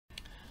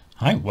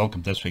Hi,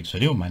 welcome to this week's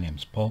video. My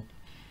name's Paul.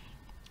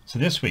 So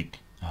this week,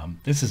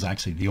 this is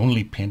actually the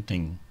only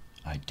painting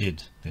I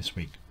did this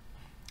week.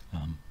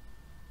 I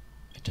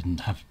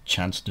didn't have a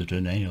chance to do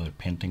any other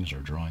paintings or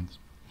drawings.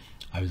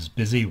 I was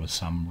busy with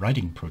some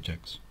writing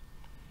projects,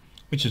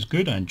 which is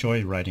good. I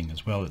enjoy writing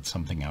as well. It's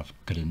something I've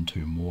got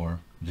into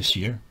more this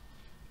year.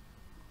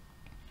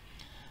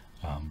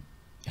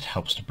 It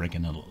helps to bring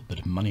in a little bit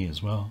of money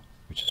as well,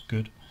 which is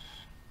good.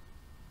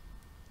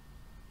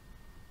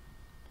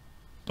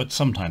 But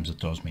sometimes it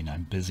does mean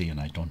I'm busy and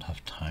I don't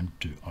have time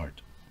to do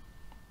art.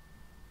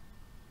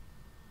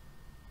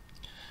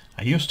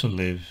 I used to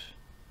live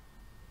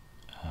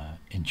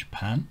in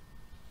Japan,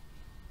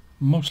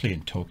 mostly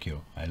in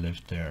Tokyo. I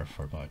lived there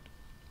for about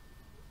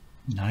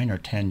 9 or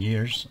 10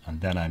 years,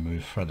 and then I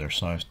moved further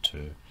south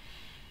to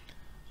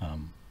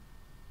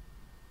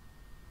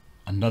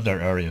another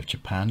area of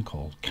Japan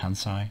called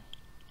Kansai,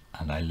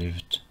 and I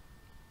lived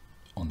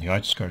on the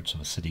outskirts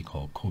of a city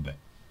called Kobe.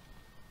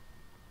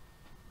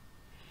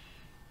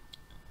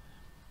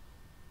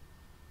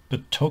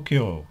 But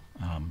Tokyo,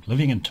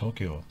 living in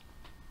Tokyo,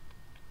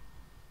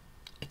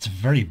 it's a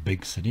very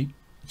big city.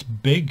 It's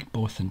big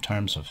both in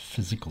terms of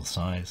physical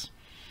size,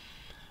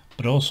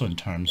 but also in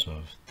terms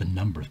of the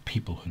number of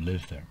people who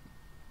live there.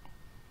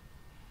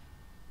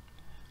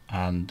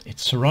 And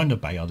it's surrounded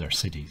by other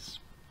cities.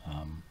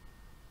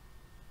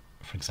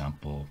 For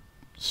example,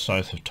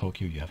 south of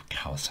Tokyo you have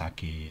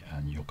Kawasaki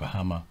and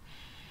Yokohama,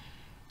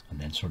 and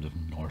then sort of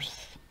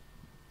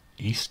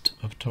northeast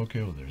of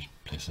Tokyo there's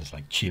places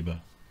like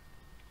Chiba.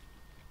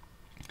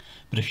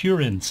 But if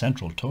you're in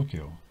central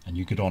Tokyo and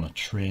you get on a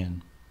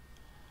train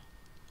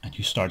and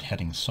you start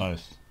heading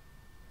south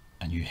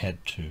and you head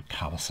to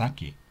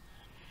Kawasaki,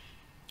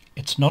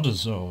 it's not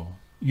as though,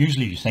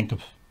 usually you think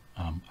of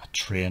a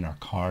train or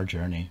car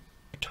journey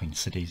between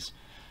cities.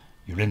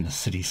 You're in the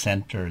city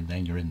centre, and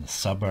then you're in the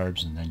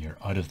suburbs, and then you're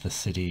out of the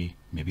city,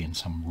 maybe in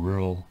some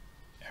rural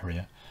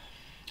area,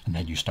 and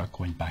then you start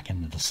going back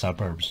into the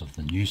suburbs of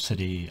the new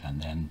city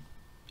and then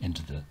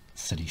into the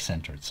city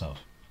centre itself.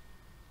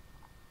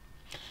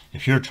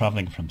 If you're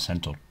traveling from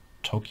central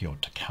Tokyo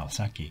to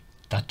Kawasaki,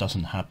 that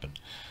doesn't happen.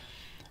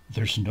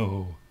 There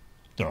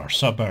are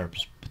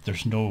suburbs, but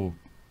there's no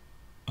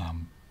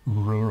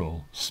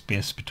rural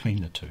space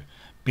between the two.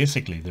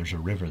 Basically, there's a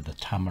river, the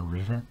Tama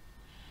River,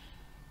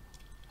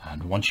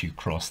 and once you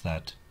cross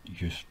that,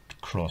 you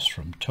cross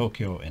from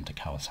Tokyo into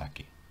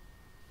Kawasaki.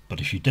 But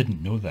if you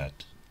didn't know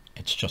that,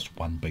 it's just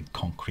one big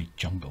concrete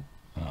jungle.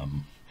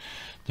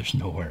 There's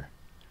nowhere.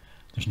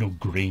 There's no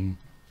green.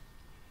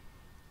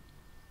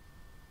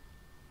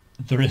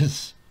 There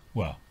is,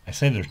 well, I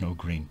say there's no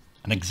green.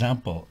 An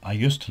example, I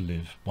used to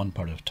live one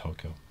part of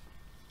Tokyo.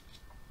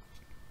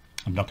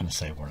 I'm not going to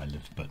say where I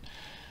live, but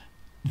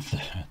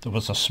there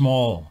was a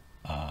small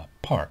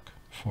park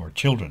for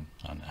children,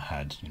 and it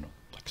had,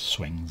 like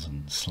swings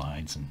and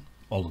slides and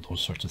all of those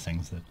sorts of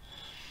things that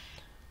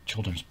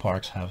children's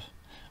parks have.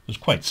 It was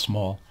quite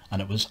small, and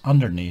it was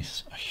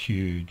underneath a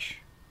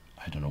huge,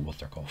 I don't know what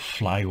they're called,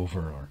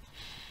 flyover or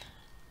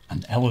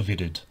an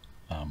elevated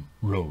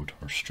road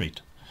or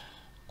street.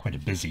 Quite a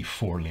busy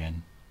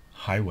 4-lane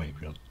highway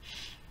really.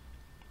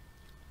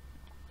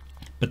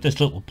 But this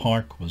little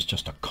park was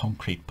just a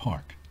concrete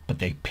park, but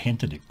they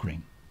painted it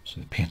green. So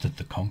they painted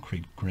the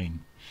concrete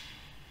green.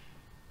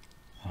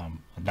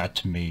 And that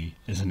to me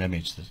is an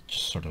image that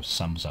just sort of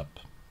sums up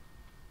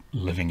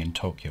living in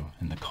Tokyo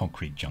in the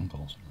concrete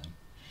jungles.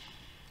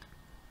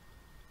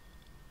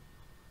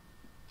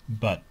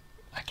 But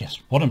I guess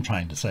what I'm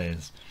trying to say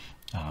is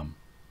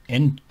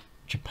in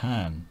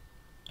Japan,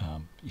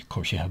 of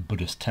course you have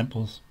Buddhist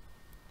temples,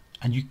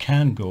 and you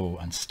can go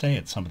and stay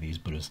at some of these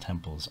Buddhist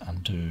temples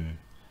and do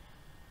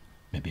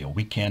maybe a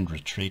weekend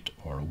retreat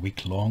or a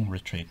week-long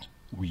retreat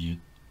where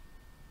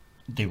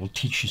they will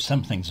teach you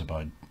some things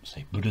about,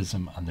 say,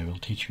 Buddhism, and they will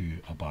teach you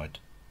about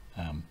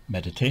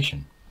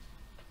meditation.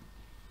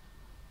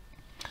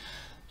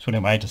 So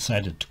anyway, I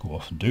decided to go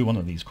off and do one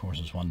of these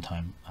courses one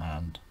time,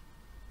 and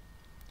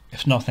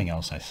if nothing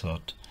else I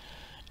thought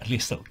at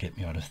least it'll get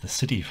me out of the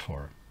city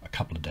for a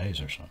couple of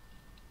days or so.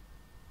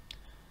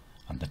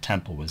 And the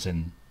temple was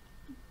in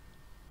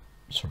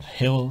sort of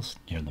hills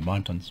near the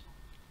mountains,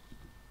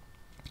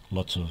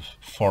 lots of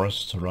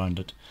forests around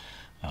it,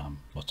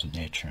 lots of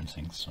nature and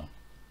things, so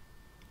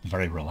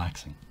very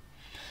relaxing.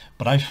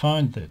 But I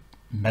found that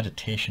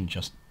meditation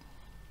just,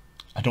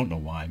 I don't know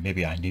why,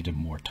 maybe I needed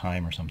more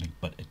time or something,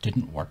 but it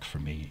didn't work for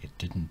me. It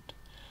didn't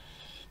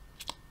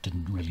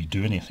really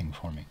do anything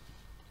for me.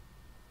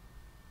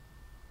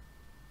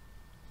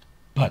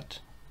 But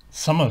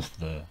some of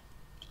the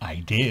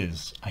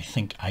ideas I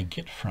think I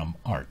get from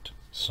art.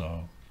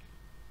 So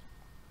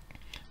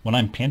when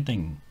I'm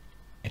painting,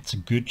 it's a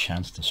good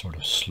chance to sort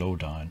of slow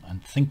down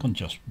and think on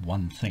just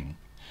one thing.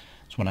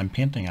 So when I'm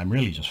painting, I'm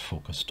really just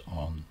focused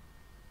on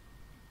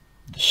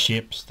the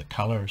shapes, the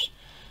colors,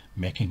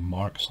 making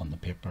marks on the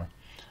paper,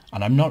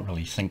 and I'm not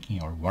really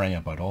thinking or worrying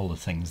about all the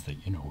things that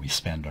we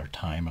spend our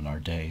time and our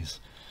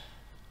days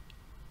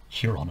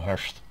here on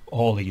earth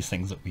all these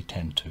things that we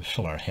tend to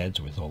fill our heads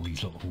with, all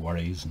these little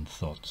worries and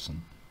thoughts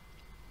and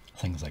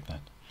things like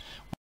that.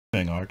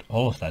 When I'm doing art,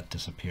 all of that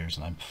disappears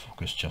and I'm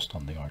focused just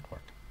on the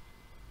artwork.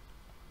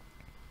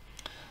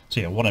 So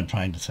yeah, what I'm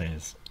trying to say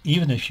is,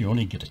 even if you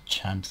only get a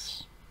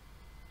chance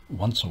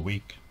once a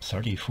week,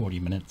 30, 40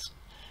 minutes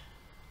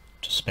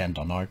to spend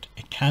on art,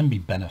 it can be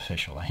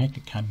beneficial. I think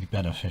it can be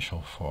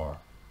beneficial for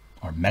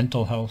our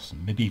mental health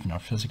and maybe even our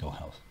physical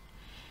health.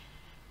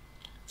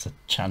 It's a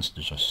chance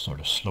to just sort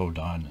of slow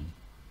down and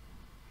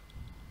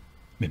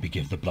maybe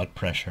give the blood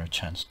pressure a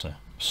chance to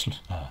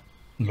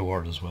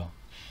lower as well.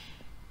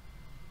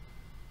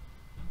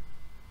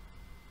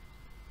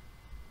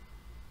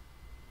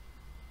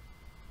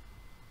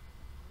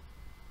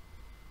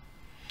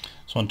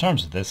 So in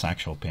terms of this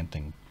actual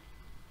painting,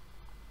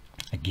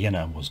 again,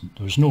 there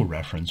was no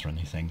reference or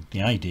anything.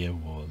 The idea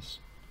was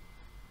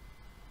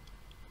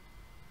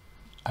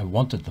I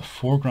wanted the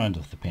foreground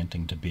of the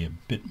painting to be a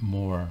bit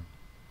more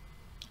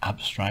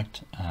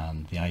abstract,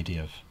 and the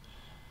idea of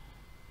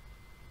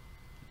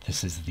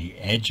this is the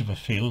edge of a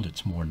field,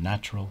 it's more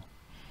natural,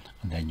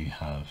 and then you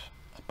have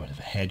a bit of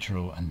a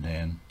hedgerow and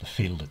then the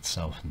field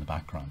itself in the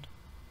background.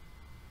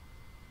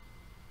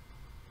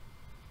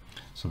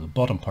 So the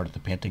bottom part of the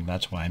painting,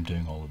 that's why I'm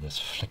doing all of this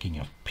flicking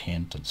of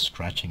paint and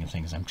scratching and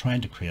things. I'm trying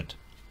to create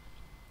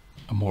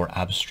a more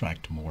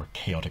abstract, more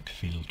chaotic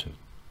feel to it.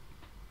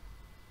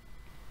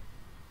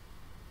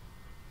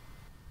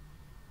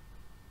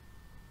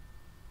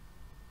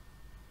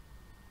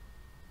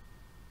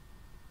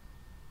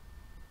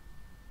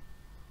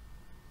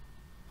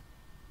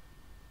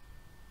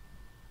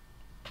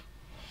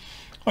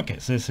 Okay,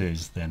 so this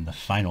is then the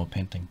final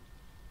painting.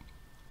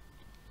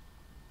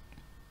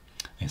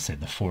 I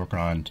said the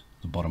foreground,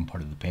 the bottom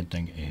part of the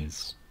painting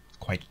is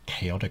quite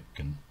chaotic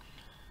and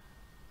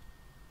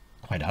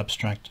quite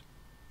abstract,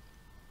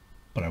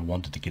 but I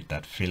wanted to get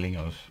that feeling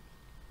of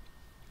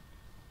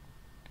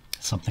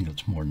something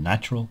that's more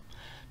natural,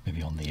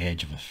 maybe on the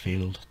edge of a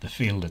field. The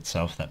field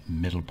itself, that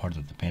middle part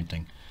of the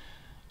painting,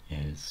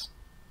 is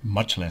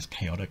much less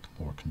chaotic,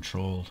 more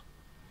controlled.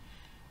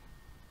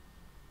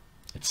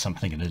 It's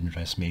something that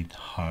interests me,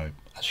 how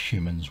as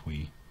humans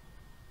we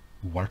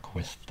work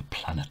with the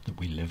planet that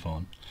we live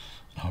on,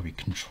 and how we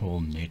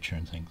control nature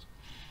and things.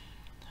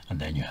 And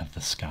then you have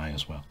the sky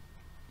as well.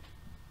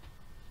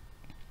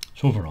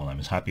 So overall I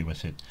was happy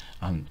with it,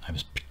 and I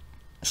was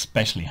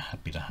especially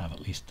happy to have at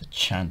least the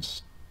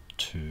chance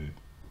to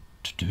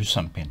do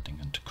some painting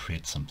and to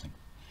create something.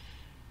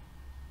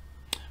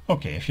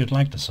 Okay, if you'd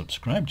like to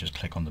subscribe, just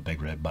click on the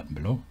big red button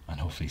below, and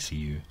hopefully see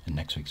you in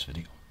next week's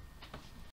video.